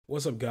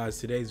What's up guys,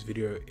 today's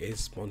video is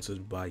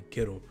sponsored by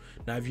Kittl.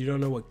 Now if you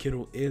don't know what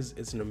Kittl is,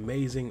 it's an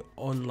amazing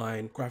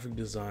online graphic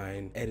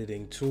design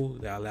editing tool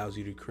that allows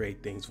you to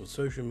create things for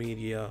social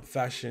media,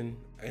 fashion,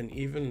 and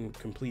even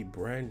complete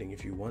branding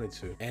if you wanted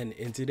to. And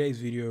in today's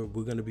video,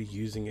 we're going to be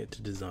using it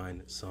to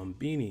design some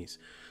beanies.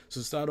 So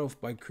start off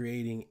by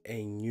creating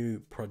a new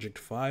project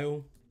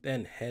file.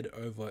 Then head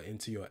over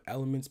into your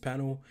elements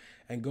panel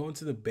and go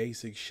into the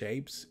basic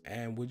shapes,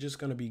 and we're just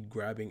going to be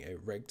grabbing a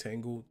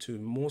rectangle to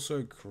more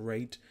so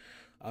create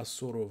a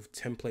sort of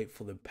template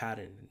for the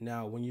pattern.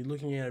 Now when you're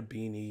looking at a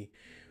beanie,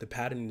 the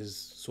pattern is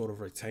sort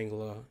of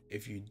rectangular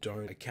if you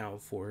don't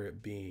account for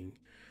it being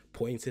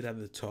pointed at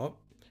the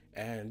top,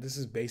 and this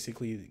is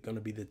basically going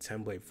to be the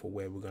template for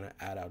where we're going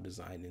to add our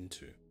design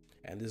into,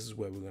 and this is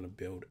where we're going to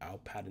build our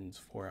patterns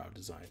for our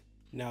design.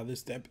 Now this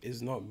step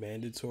is not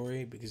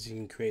mandatory because you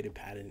can create a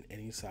pattern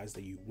any size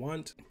that you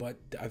want, but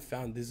I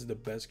found this is the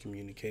best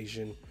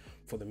communication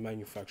for the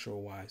manufacturer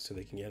wise, so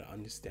they can get an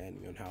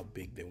understanding on how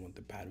big they want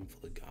the pattern for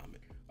the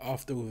garment.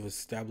 After we've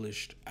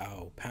established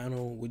our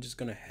panel, we're just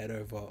going to head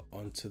over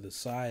onto the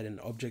side and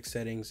object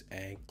settings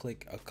and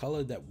click a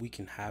color that we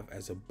can have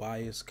as a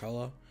bias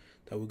color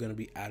that we're going to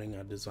be adding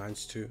our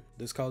designs to.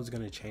 This color is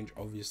going to change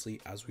obviously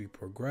as we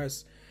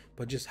progress,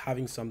 but just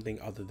having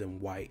something other than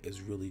white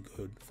is really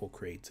good for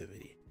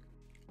creativity.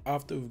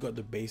 After we've got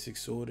the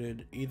basics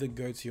sorted, either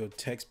go to your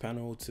text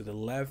panel to the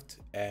left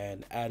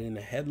and add in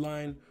a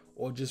headline,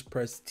 or just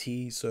press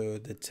T so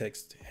the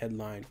text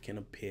headline can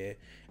appear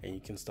and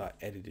you can start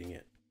editing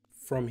it.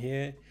 From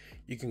here,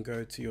 you can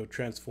go to your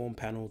transform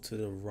panel to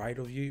the right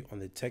of you on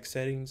the text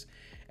settings,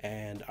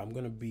 and I'm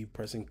going to be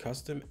pressing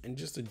custom and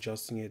just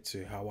adjusting it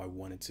to how I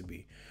want it to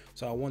be.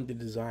 So I want the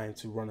design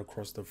to run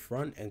across the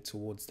front and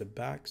towards the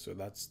back, so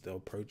that's the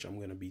approach I'm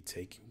going to be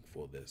taking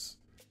for this.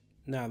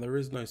 Now there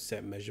is no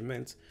set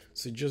measurement,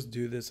 so just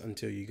do this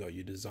until you got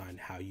your design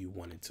how you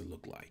want it to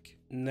look like.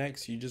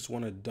 Next, you just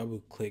want to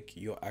double click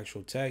your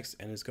actual text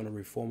and it's going to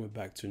reform it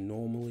back to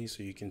normally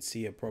so you can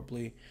see it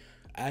properly.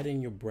 Add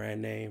in your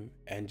brand name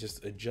and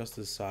just adjust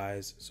the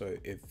size so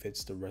it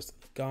fits the rest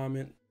of the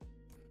garment.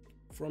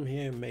 From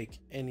here, make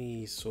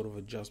any sort of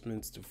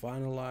adjustments to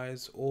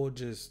finalize, or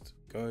just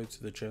go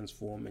to the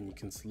transform and you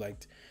can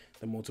select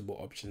the multiple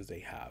options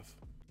they have.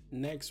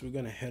 Next, we're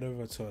going to head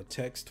over to our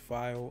text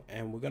file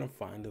and we're going to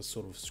find a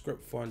sort of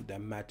script font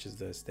that matches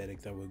the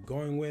aesthetic that we're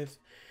going with.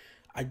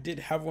 I did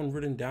have one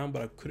written down,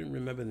 but I couldn't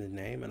remember the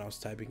name and I was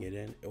typing it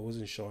in. It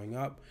wasn't showing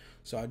up.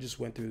 So I just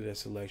went through the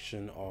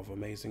selection of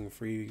amazing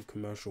free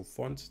commercial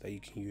fonts that you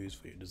can use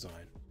for your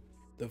design.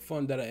 The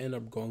font that I end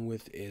up going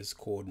with is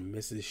called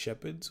Mrs.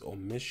 Shepherd's or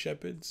Miss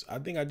Shepherd's. I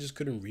think I just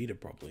couldn't read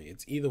it properly.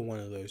 It's either one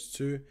of those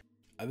two.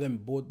 I then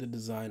brought the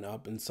design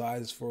up in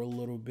size for a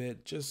little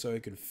bit just so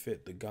it could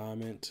fit the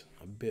garment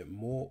a bit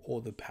more,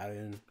 or the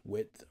pattern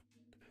width.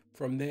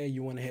 From there,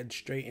 you want to head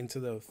straight into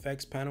the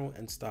effects panel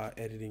and start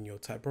editing your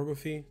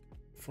typography.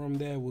 From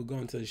there, we'll go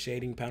into the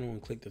shading panel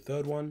and click the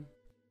third one.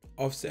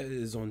 Offset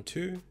is on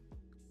 2.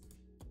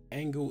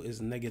 Angle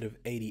is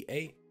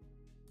 -88.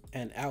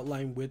 And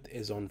outline width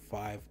is on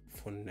 5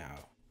 for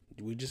now.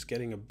 We're just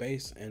getting a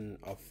base and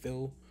a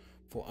fill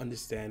for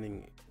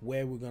understanding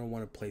where we're going to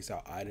want to place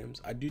our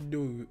items. I did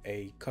do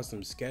a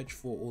custom sketch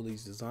for all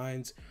these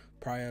designs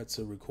prior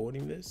to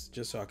recording this,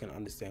 just so I can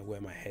understand where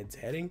my head's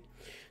heading.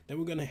 Then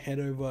we're going to head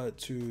over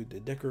to the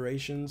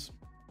decorations.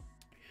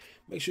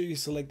 Make sure you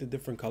select the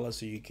different colors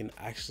so you can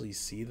actually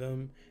see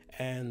them,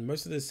 and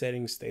most of the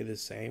settings stay the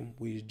same.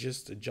 We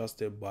just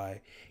adjusted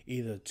by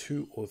either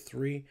 2 or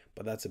 3,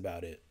 but that's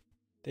about it.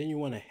 Then you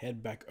want to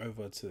head back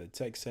over to the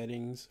text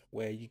settings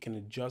where you can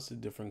adjust the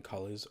different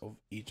colors of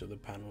each of the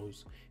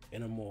panels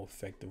in a more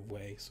effective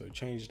way. So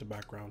change the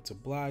background to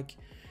black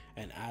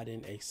and add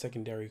in a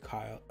secondary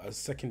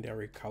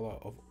color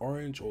of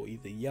orange or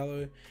either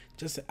yellow,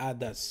 just to add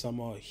that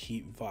summer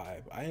heat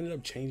vibe. I ended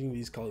up changing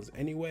these colors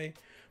anyway,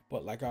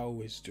 but like I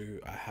always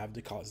do, I have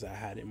the colors that I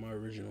had in my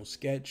original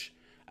sketch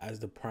as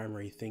the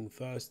primary thing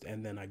first,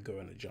 and then I go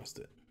and adjust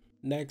it.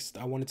 Next,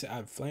 I wanted to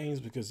add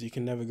flames because you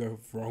can never go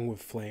wrong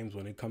with flames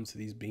when it comes to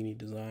these beanie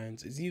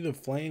designs. It's either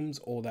flames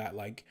or that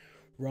like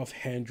rough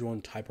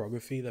hand-drawn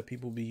typography that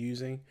people be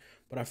using,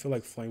 but I feel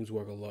like flames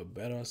work a lot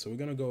better. So we're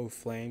gonna go with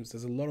flames.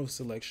 There's a lot of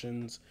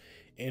selections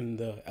in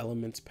the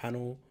elements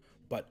panel,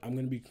 but I'm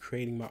gonna be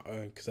creating my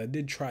own because I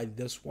did try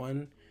this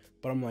one,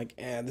 but I'm like,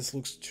 this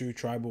looks too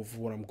tribal for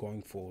what I'm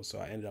going for. So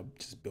I ended up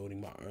just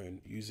building my own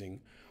using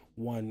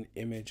one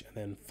image and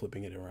then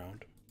flipping it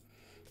around.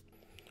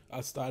 I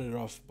started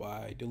off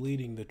by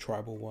deleting the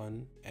tribal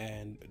one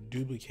and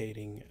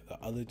duplicating the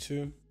other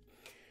two.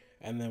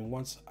 And then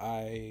once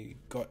I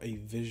got a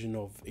vision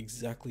of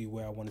exactly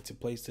where I wanted to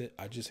place it,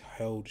 I just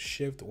held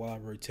shift while I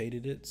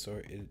rotated it so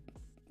it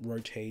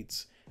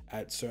rotates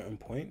at certain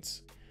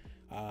points.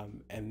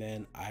 And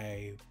then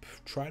I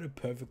try to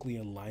perfectly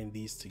align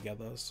these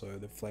together so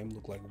the flame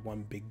looked like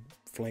one big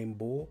flame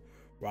ball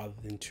rather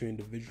than 2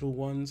 individual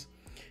ones.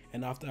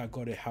 And after I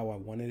got it how I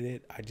wanted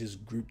it, I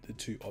just grouped the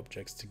 2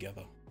 objects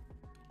together.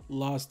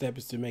 Last step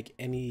is to make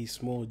any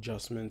small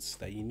adjustments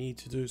that you need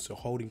to do. So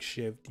holding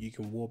shift, you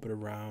can warp it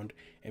around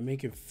and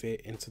make it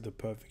fit into the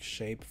perfect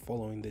shape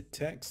following the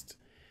text,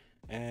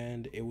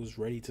 and it was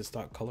ready to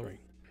start coloring.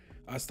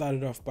 I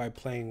started off by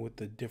playing with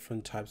the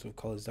different types of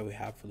colors that we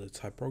have for the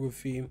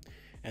typography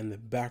and the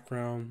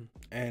background,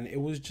 and it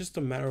was just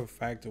a matter of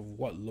fact of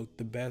what looked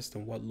the best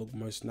and what looked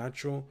most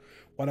natural.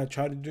 What I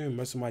try to do in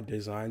most of my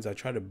designs, I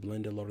try to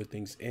blend a lot of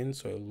things in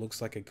so it looks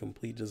like a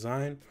complete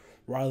design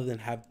rather than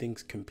have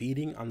things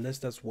competing. Unless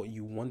that's what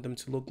you want them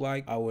to look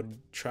like, I would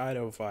try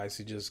to advise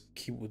to just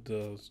keep with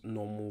the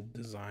normal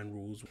design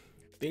rules,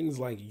 things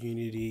like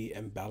unity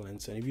and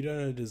balance. And if you don't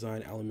know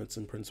design elements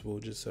in principle,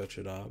 just search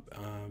it up.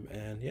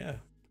 And yeah,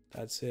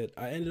 that's it.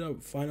 I ended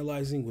up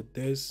finalizing with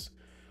this.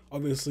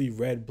 Obviously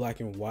red,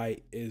 black, and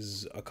white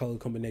is a color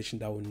combination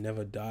that will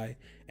never die,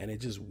 and it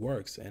just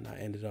works, and I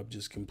ended up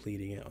just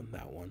completing it on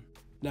that one.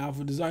 Now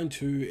for design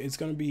 2, it's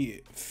going to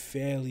be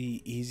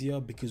fairly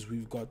easier because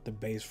we've got the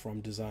base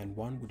from design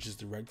 1, which is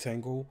the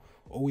rectangle.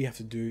 All we have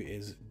to do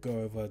is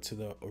go over to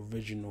the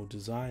original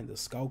design, the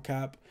skull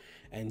cap,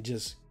 and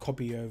just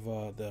copy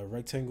over the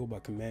rectangle by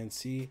Command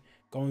C,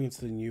 going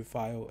into the new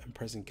file and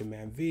pressing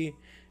Command V,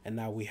 and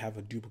now we have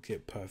a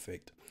duplicate.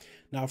 Perfect.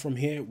 Now from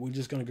here, we're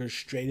just going to go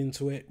straight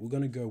into it. We're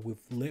going to go with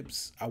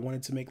lips. I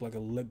wanted to make like a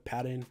lip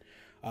pattern,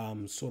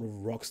 sort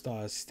of rock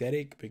star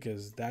aesthetic,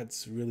 because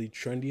that's really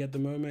trendy at the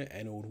moment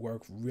and it would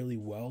work really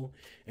well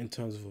in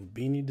terms of a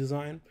beanie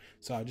design.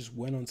 So I just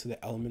went onto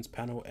the elements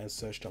panel and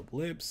searched up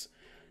lips.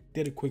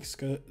 Did a quick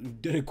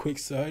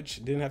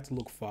search, didn't have to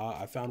look far.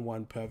 I found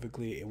one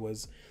perfectly. It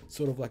was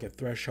sort of like a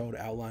threshold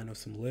outline of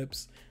some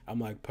lips. I'm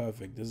like,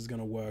 perfect, this is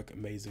gonna work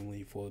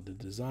amazingly for the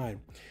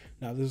design.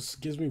 Now this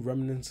gives me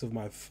remnants of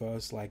my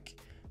first like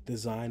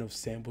design of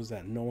samples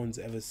that no one's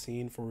ever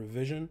seen for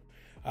revision.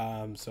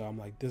 So I'm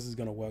like, this is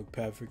gonna work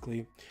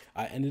perfectly.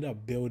 I ended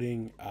up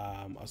building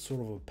a sort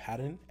of a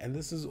pattern, and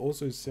this is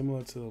also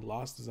similar to the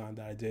last design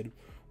that I did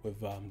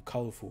with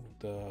Colorful,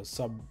 the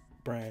sub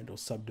brand or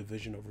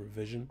subdivision of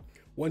revision.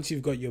 Once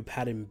you've got your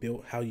pattern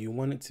built how you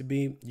want it to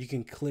be, you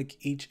can click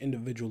each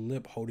individual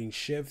lip holding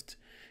shift,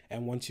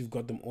 and once you've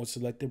got them all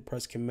selected,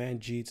 press Command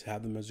G to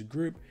have them as a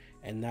group,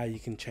 and now you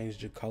can change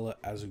the color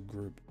as a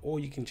group, or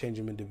you can change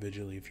them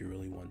individually if you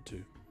really want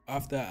to.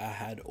 After I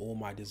had all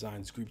my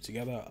designs grouped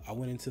together, I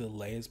went into the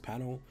layers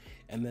panel,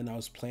 and then I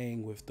was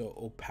playing with the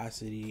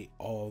opacity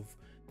of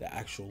the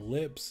actual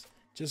lips,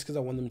 just because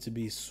I want them to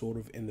be sort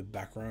of in the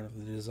background of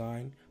the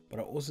design, but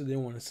I also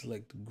didn't want to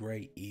select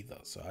gray either.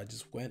 So I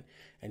just went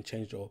and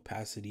changed the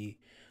opacity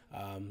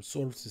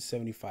sort of to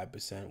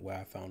 75%, where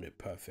I found it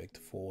perfect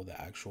for the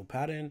actual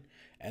pattern.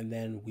 And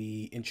then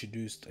we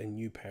introduced a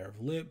new pair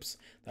of lips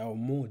that were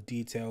more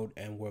detailed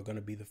and were going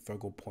to be the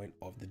focal point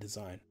of the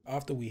design.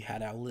 After we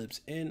had our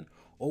lips in,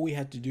 all we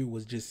had to do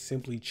was just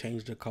simply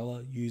change the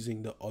color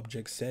using the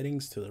object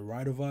settings to the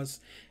right of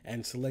us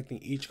and selecting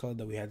each color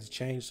that we had to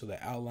change. So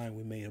the outline,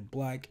 we made it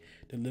black,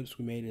 the lips,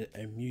 we made it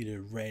a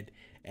muted red,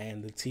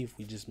 and the teeth,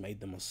 we just made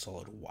them a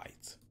solid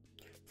white.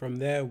 From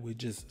there, we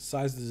just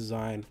sized the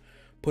design,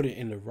 put it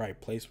in the right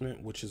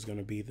placement, which is going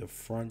to be the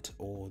front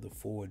or the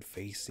forward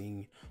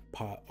facing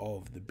part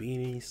of the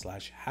beanie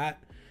slash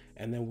hat.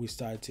 And then we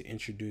started to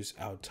introduce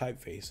our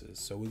typefaces.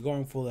 So we're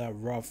going for that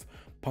rough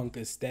punk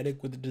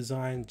aesthetic with the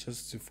design,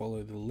 just to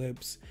follow the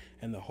lips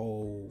and the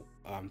whole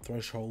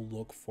threshold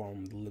look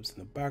from the lips in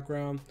the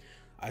background.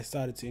 I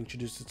started to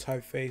introduce the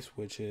typeface,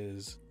 which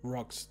is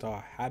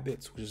Rockstar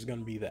Habits, which is going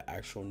to be the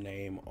actual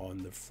name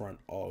on the front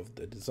of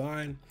the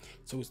design.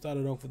 So we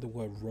started off with the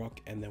word rock,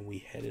 and then we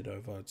headed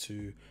over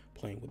to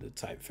playing with the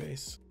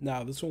typeface.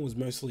 Now this one was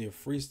mostly a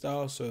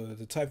freestyle, so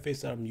the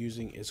typeface that I'm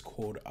using is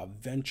called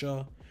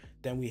Adventure.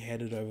 Then we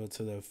headed over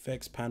to the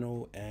effects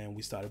panel and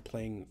we started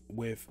playing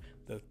with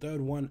the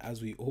third one,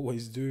 as we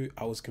always do.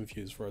 I was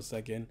confused for a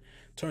second,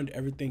 turned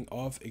everything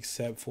off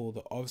except for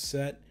the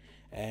offset,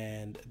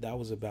 and that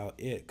was about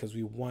it, because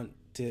we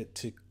wanted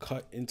to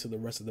cut into the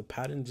rest of the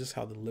pattern just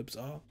how the lips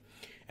are.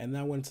 And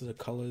then I went to the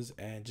colors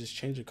and just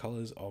changed the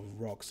colors of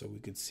rock so we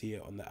could see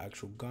it on the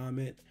actual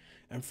garment.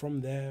 And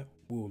from there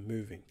we were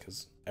moving,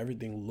 because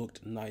everything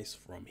looked nice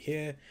from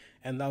here,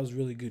 and that was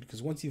really good,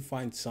 because once you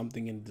find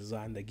something in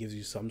design that gives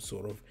you some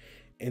sort of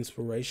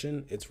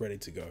inspiration, it's ready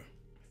to go.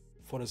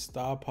 For the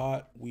star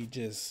part, we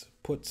just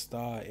put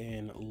star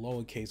in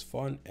lowercase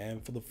font,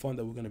 and for the font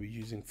that we're going to be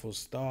using for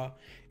star,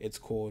 it's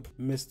called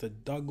Mr.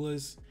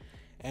 Douglas.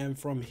 And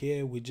from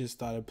here we just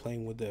started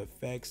playing with the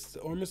effects,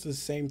 almost the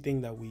same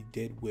thing that we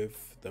did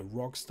with the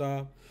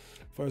Rockstar.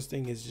 First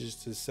thing is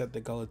just to set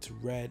the color to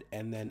red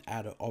and then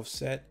add an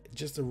offset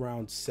just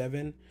around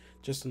 7,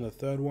 just on the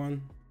third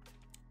one,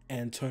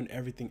 and turn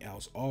everything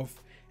else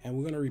off. And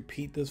we're going to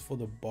repeat this for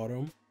the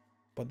bottom,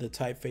 but the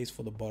typeface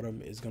for the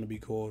bottom is going to be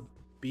called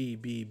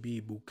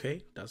BBB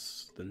Bouquet.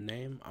 That's the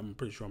name. I'm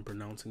pretty sure I'm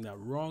pronouncing that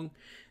wrong.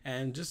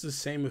 And just the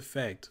same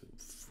effect,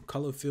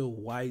 color fill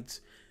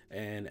white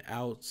and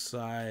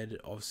outside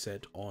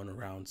offset on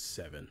around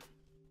 7,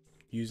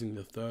 using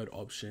the third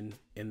option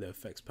in the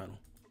effects panel.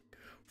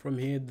 From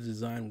here, the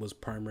design was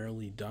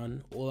primarily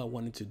done. All I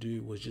wanted to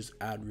do was just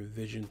add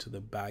revision to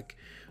the back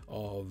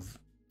of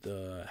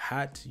the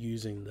hat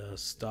using the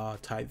star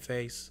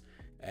typeface,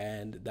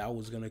 and that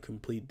was going to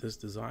complete this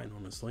design,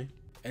 honestly.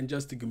 And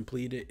just to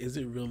complete it, is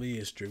it really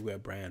a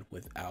streetwear brand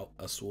without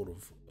a sort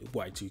of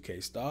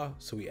Y2K star?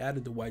 So we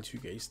added the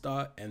Y2K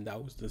star, and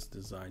that was this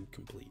design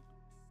complete.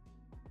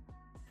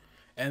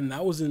 And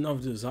that was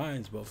enough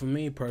designs, but for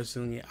me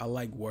personally, I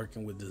like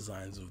working with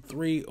designs of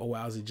 3, or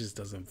else it just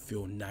doesn't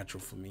feel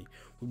natural for me.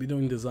 We've been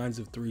doing designs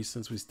of 3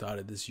 since we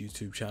started this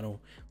YouTube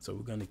channel, so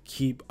we're gonna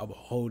keep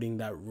upholding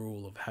that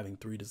rule of having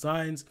 3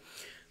 designs.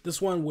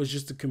 This one was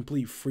just a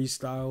complete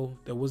freestyle.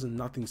 There wasn't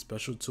nothing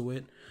special to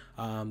it.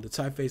 The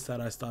typeface that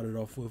I started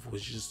off with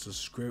was just a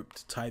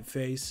script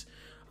typeface.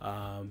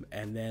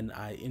 And then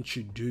I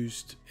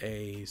introduced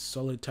a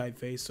solid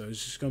typeface, so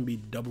it's just gonna be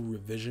double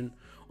revision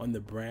on the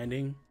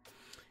branding.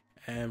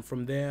 And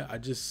from there, I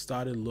just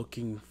started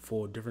looking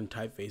for different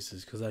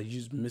typefaces because I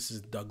used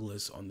Mrs.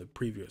 Douglas on the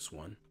previous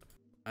one.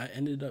 I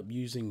ended up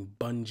using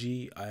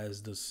Bungee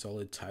as the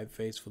solid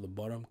typeface for the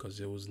bottom because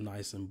it was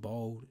nice and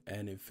bold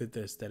and it fit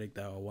the aesthetic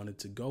that I wanted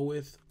to go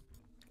with.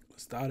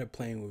 Started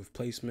playing with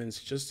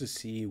placements just to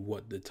see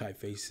what the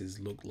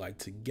typefaces looked like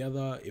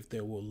together, if they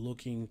were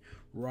looking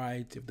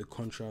right, if the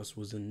contrast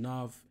was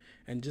enough,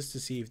 and just to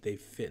see if they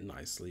fit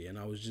nicely. And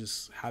I was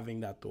just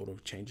having that thought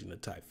of changing the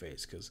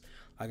typeface because,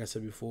 like I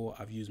said before,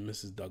 I've used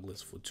Mrs.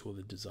 Douglas for 2 of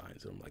the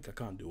designs and I'm like, I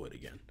can't do it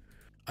again.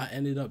 I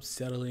ended up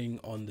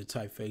settling on the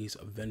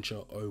typeface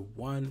Adventure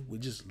 01,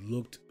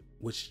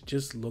 which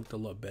just looked a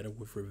lot better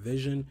with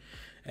revision,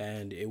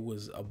 and it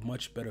was a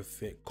much better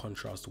fit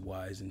contrast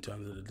wise in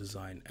terms of the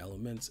design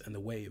elements and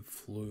the way it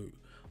flew,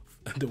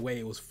 the way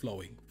it was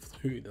flowing.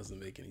 It doesn't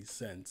make any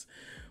sense.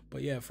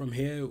 But yeah, from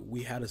here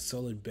we had a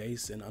solid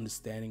base and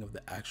understanding of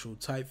the actual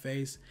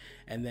typeface,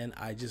 and then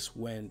I just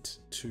went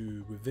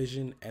to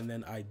revision and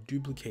then I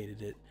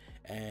duplicated it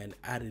and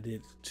added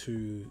it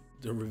to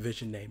the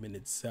revision name in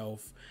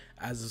itself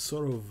as a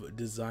sort of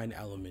design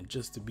element,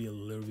 just to be a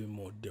little bit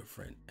more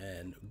different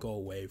and go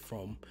away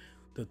from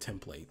the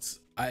templates.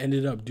 I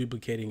ended up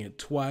duplicating it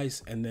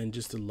twice and then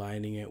just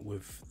aligning it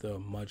with the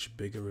much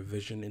bigger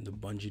revision in the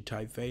Bungee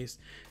typeface,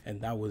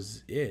 and that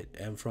was it.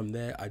 And from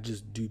there I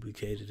just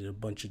duplicated it a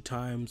bunch of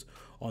times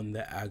on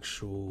the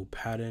actual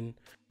pattern.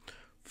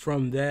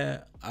 From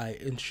there I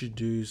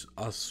introduced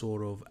a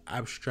sort of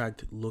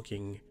abstract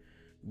looking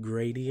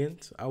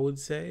gradient, I would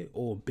say,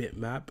 or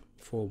bitmap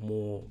for a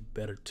more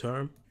better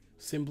term.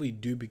 Simply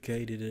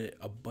duplicated it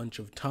a bunch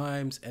of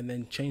times and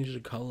then changed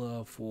the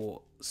color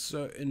for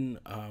certain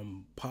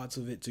parts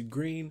of it to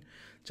green,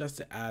 just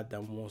to add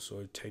that more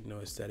sort of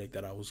techno aesthetic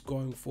that I was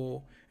going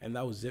for. And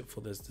that was it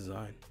for this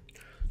design.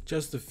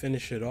 Just to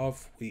finish it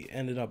off, we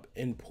ended up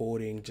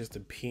importing just a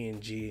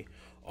PNG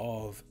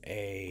of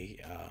a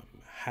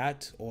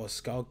hat or a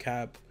skull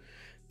cap,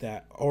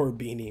 that, or a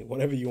beanie,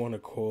 whatever you want to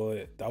call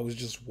it, that was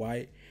just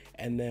white.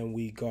 And then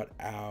we got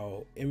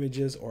our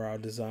images or our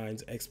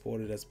designs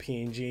exported as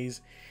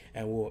PNGs,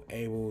 and we were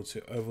able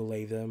to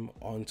overlay them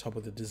on top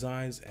of the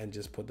designs and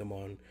just put them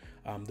on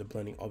the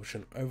blending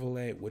option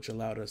overlay, which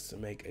allowed us to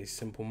make a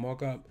simple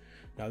mock-up.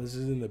 Now this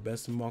isn't the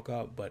best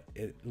mock-up, but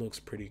it looks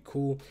pretty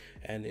cool,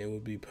 and it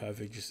would be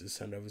perfect just to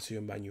send over to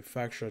your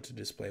manufacturer to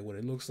display what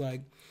it looks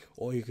like,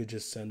 or you could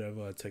just send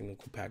over a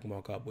technical pack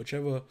mock-up,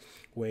 whichever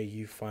way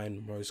you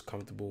find most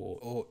comfortable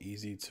or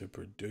easy to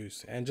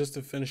produce. And just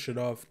to finish it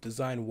off,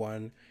 design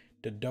 1,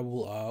 the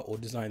double R, or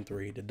design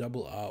 3, the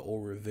double R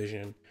or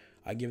revision,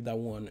 I give that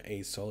one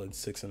a solid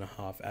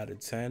 6.5 out of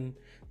 10.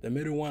 The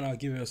middle one, I'll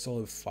give it a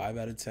solid 5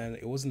 out of 10.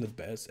 It wasn't the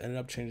best, ended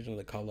up changing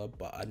the color,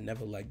 but I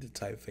never liked the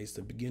typeface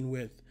to begin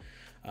with.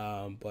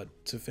 But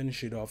to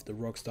finish it off, the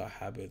Rockstar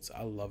Habits,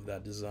 I love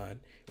that design.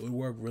 It would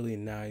work really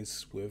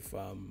nice with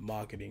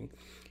marketing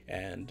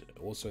and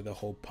also the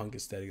whole punk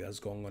aesthetic that's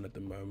going on at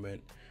the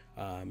moment.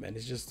 And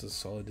it's just a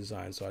solid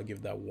design, so I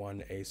give that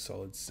one a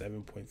solid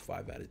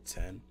 7.5 out of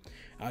 10.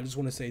 I just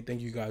want to say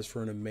thank you guys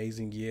for an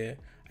amazing year.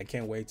 I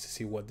can't wait to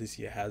see what this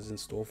year has in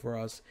store for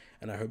us,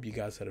 and I hope you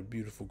guys had a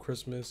beautiful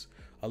Christmas.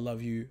 I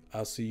love you.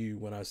 I'll see you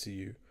when I see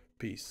you.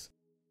 Peace.